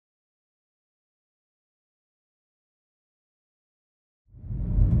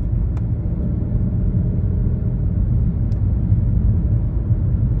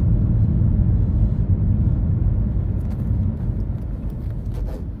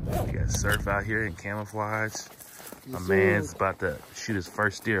We got Surf out here in camouflage. My man's about to shoot his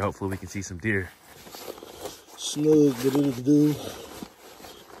first deer. Hopefully we can see some deer. Snug, but it'll do.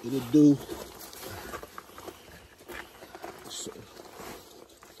 It'll do. So,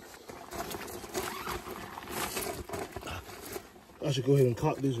 I should go ahead and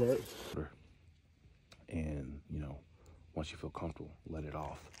cock this, right? And, you know, once you feel comfortable, let it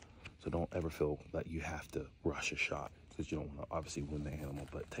off. So don't ever feel that you have to rush a shot, because you don't want to obviously wound the animal,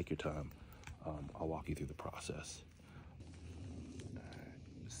 but take your time. I'll walk you through the process.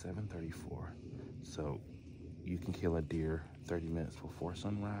 7:34. So you can kill a deer 30 minutes before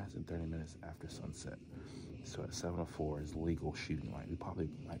sunrise and 30 minutes after sunset. So at 7:04 is legal shooting light. We probably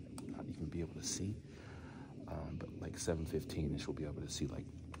might not even be able to see, but like 7:15 we'll be able to see like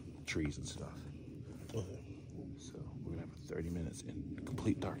trees and stuff. Okay. So we're gonna have 30 minutes in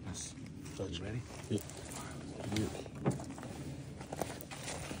complete darkness. So you ready? Yeah. Yeah.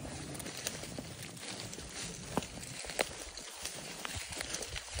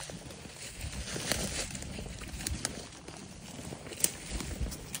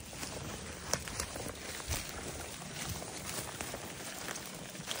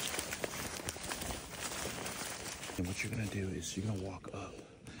 And what you're gonna do is you're gonna walk up.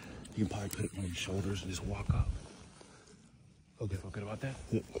 You can probably put it on your shoulders and just walk up. Okay. Feel good about that?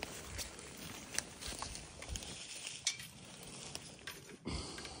 Yep.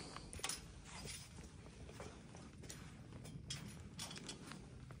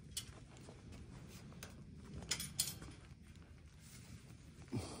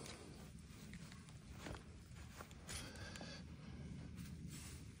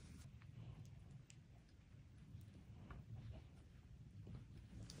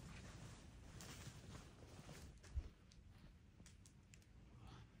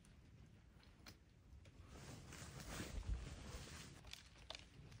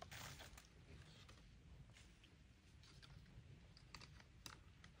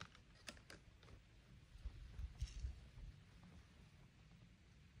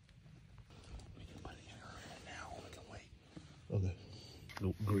 Okay.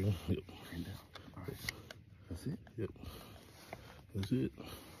 Nope, green. Yep. Green down. All right. That's it? Yep. That's it.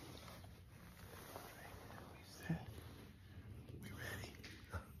 We ready?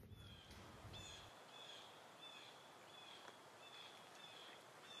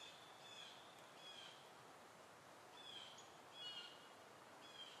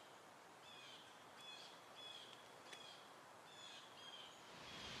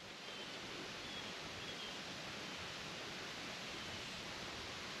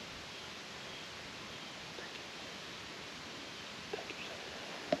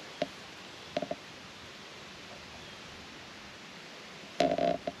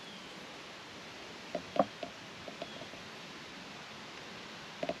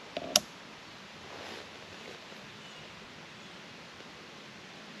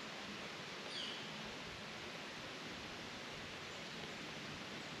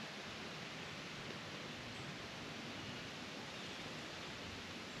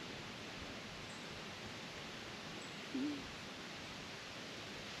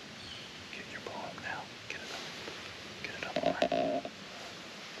 Get your ball up now. Get it up. Get it up, all right.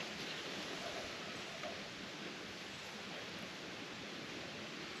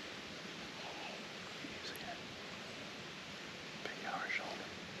 Use here. Big hour shoulder.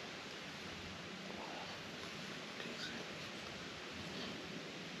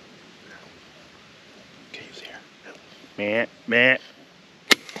 Okay, use here. Man.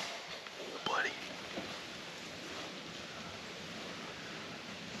 Buddy.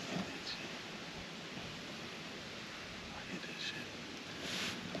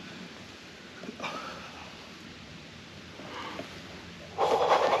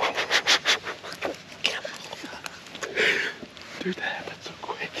 Dude, that happened so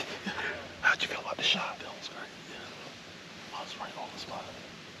quick. How'd you feel about the shot? That was great. Yeah. I was right on the spot.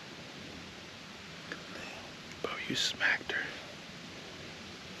 Damn. Bro, you smacked her.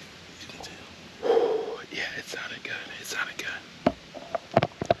 You can tell. Yeah, it sounded good. It sounded good.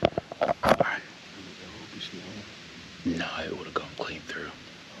 Alright. No, it would have gone clean through.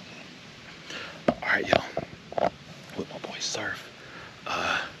 Alright, y'all. With my boy Surf.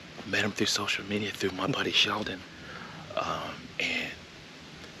 Met him through social media through my buddy Sheldon. And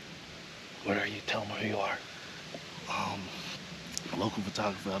what are you? Tell me who you are. Local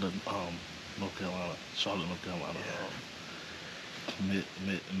photographer out of North Carolina, Charlotte, North Carolina. Yeah.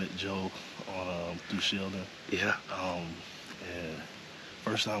 Met Joe on through Sheldon. Yeah. And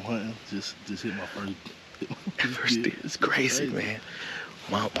first time hunting, just hit my first. First, it's crazy, man.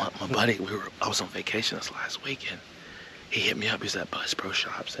 My buddy, I was on vacation this last weekend. he hit me up. He's at Buzz Pro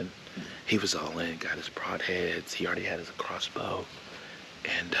Shops, and he was all in. Got his broadheads. He already had his crossbow,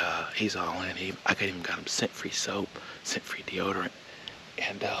 and he's all in. I even got him scent-free soap, scent-free deodorant,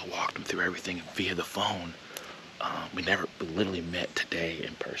 and walked him through everything via the phone. We never literally met today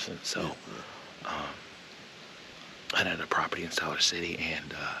in person, so I had a property in Siler City,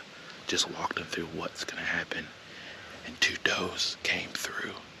 and just walked him through what's gonna happen. And 2 does came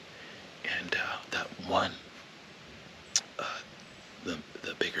through, and that one,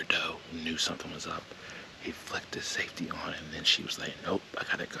 the bigger doe knew something was up. He flicked his safety on, and then she was like, nope, I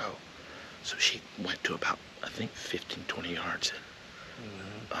gotta go. So she went to about, I think, 15, 20 yards,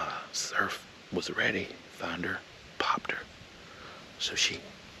 and Surf was ready, found her, popped her. So she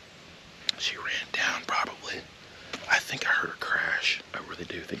ran down probably. I think I heard her crash. I really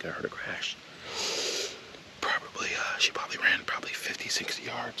do think I heard her crash. Probably, she probably ran 50, 60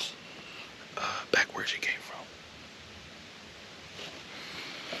 yards back where she came from.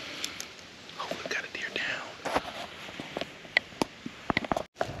 Hopefully we got a deer down.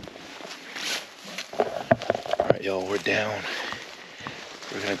 All right, y'all, we're down.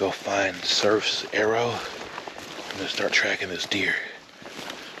 We're gonna go find Surf's arrow. I'm gonna start tracking this deer.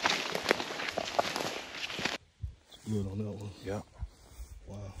 Good on that one. Yep.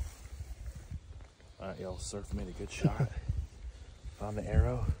 Wow. All right, y'all, Surf made a good shot. Found the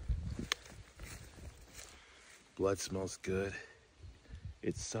arrow. Blood smells good.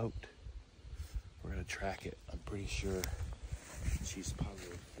 It's soaked. We're gonna track it. I'm pretty sure she's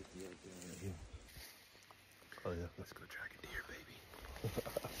probably 50 right there right here. Oh yeah. Let's go track a deer, baby.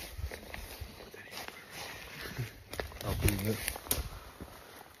 Put that in. I'll believe it.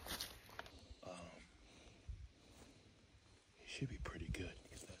 He should be pretty good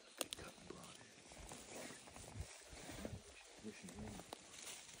because that's a big cut and broad.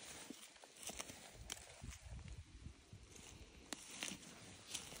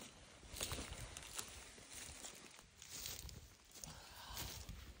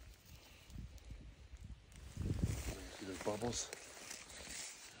 See those bubbles?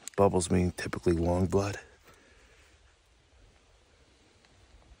 Bubbles mean typically long blood.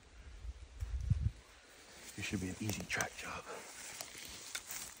 It should be an easy track job.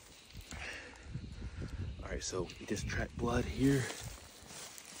 All right, so we just tracked blood here.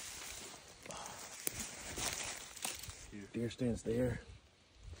 Deer stands there.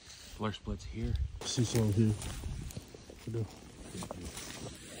 Flesh splits here. See something here. What do?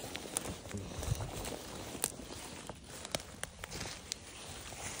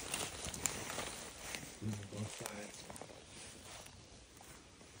 Both sides.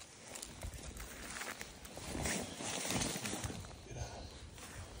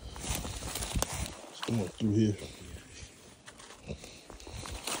 Someone through here.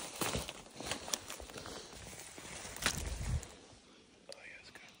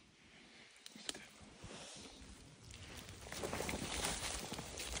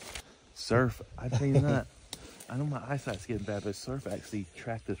 Surf, I tell you that. I know my eyesight's getting bad, but Surf actually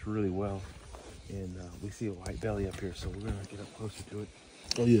tracked this really well. And we see a white belly up here, so we're gonna get up closer to it.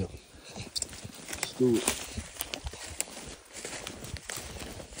 Oh yeah. Let's do it.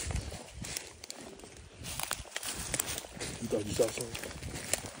 You thought you saw something?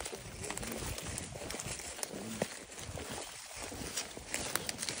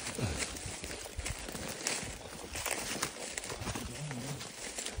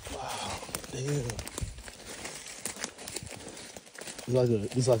 Damn.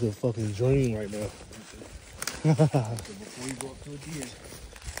 It's like a fucking dream right now. So before you go up to a deer,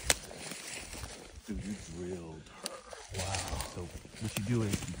 dude, you drilled her. Wow. So what you do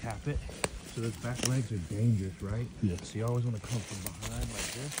is you tap it. So those back legs are dangerous, right? Yeah. So you always want to come from behind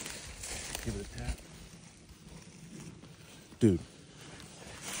like this. Give it a tap. Dude,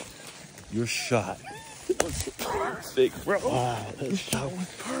 your shot was perfect, bro. Wow. Your shot was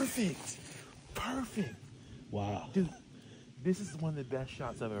perfect. Perfect. Wow. Dude, this is one of the best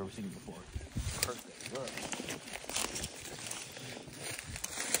shots I've ever seen before. Perfect. Look.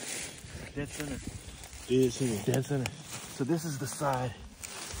 Dead center. Dead center. Dead center. So this is the side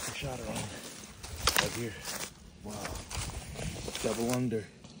I shot her on. Right here. Wow. Double under.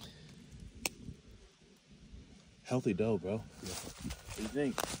 Healthy doe, bro. Yeah. What do you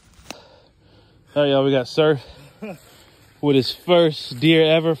think? All right, y'all, we got Surf with his first deer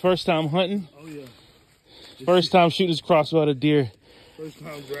ever. First time hunting. Oh yeah. First time shooting his crossbow at a deer. First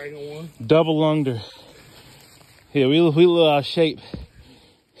time dragging one. Double under. Yeah, we a little out of shape.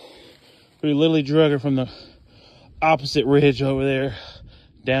 We literally drug her from the opposite ridge over there,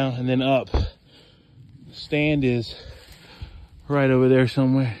 down and then up. Stand is right over there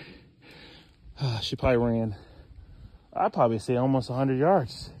somewhere. She probably ran I'd probably say almost 100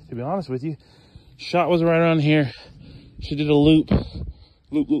 yards, to be honest with you. Shot was right around here. She did a loop,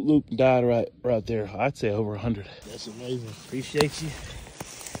 died right there. I'd say over 100. That's amazing. Appreciate you.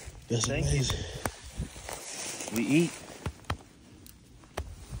 That's Thank amazing. you. We eat.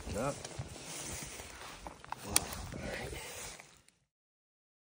 Yep.